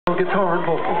Guitar and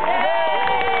vocal.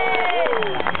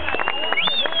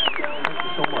 Thank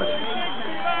you so much.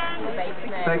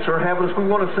 Thanks for having us. We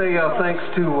want to say thanks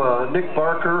to Nick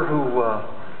Barker, who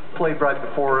played right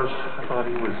before us. I thought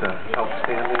he was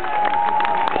outstanding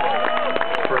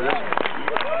for this.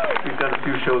 We've done a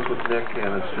few shows with Nick,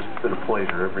 and it's just been a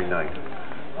pleasure every night.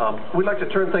 We'd like to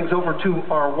turn things over to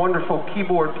our wonderful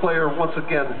keyboard player, once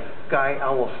again, Guy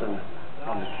Allison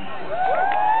on the keyboard.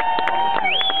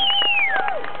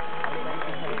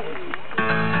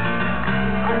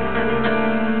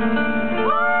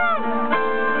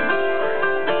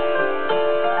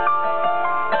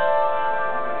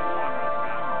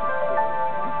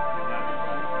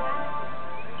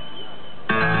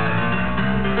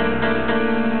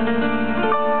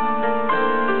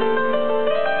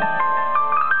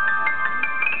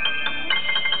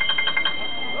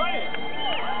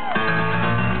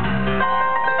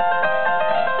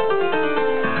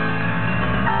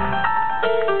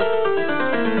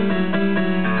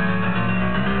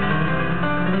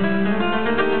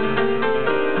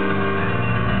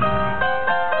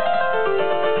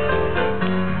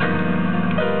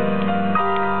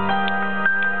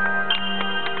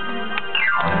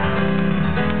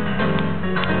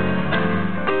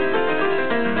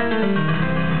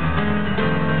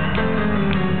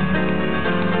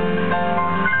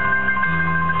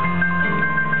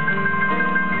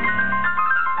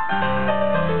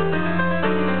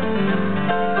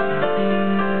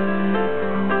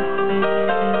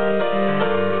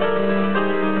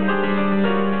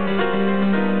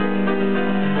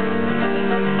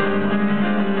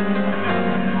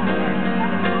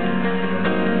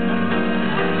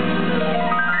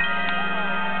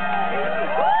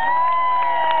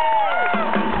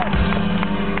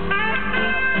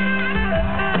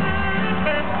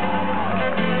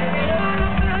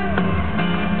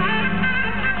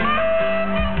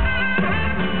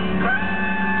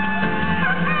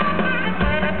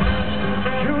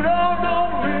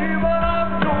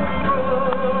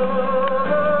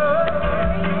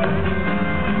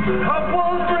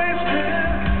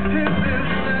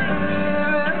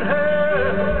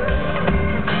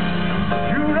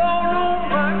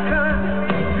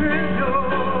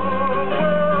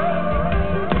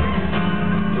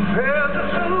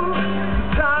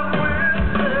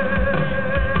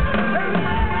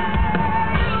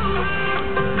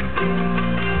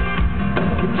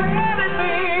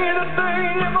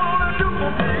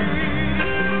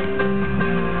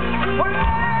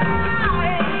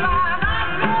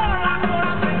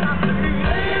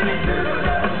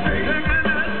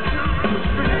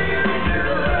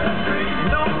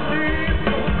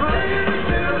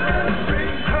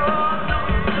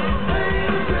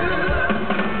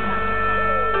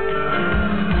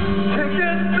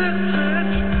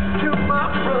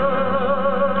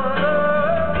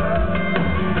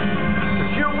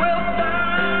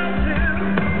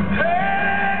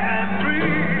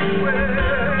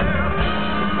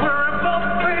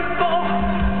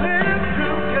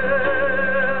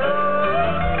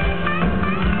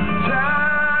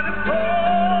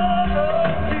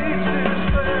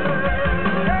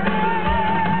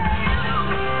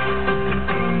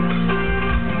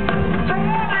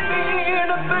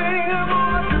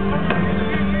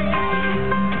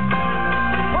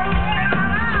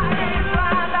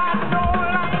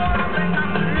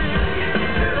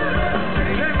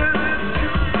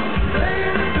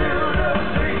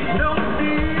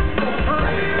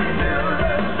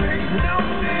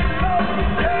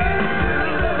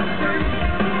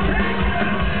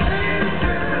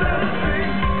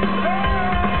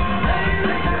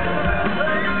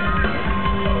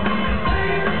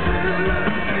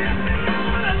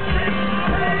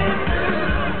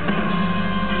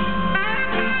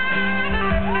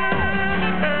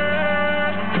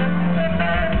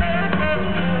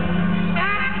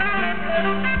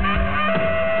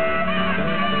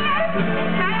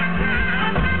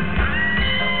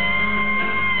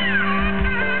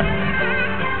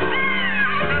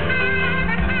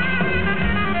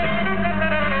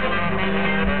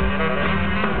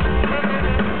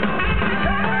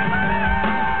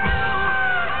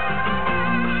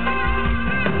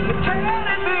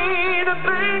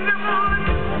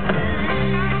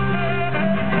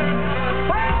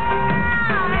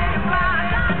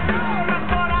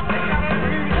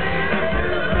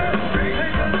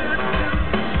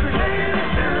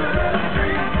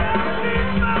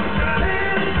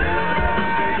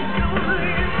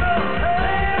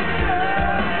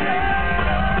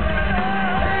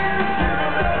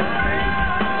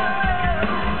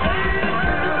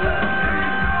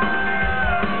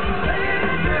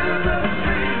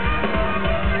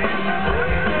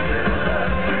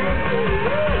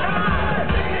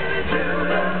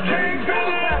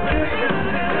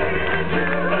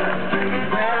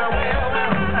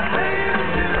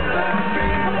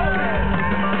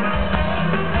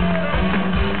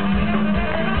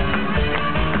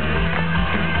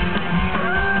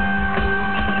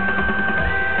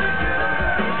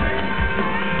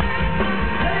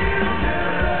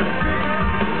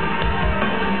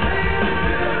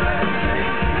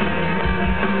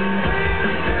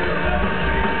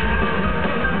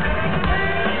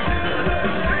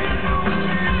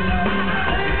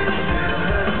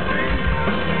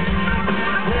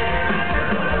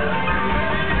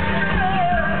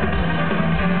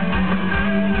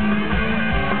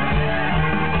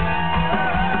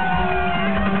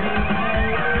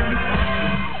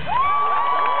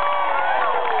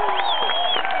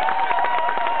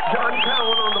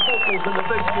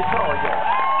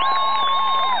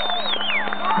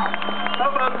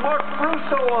 Mark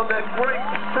Russo on that great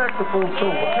saxophone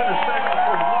solo.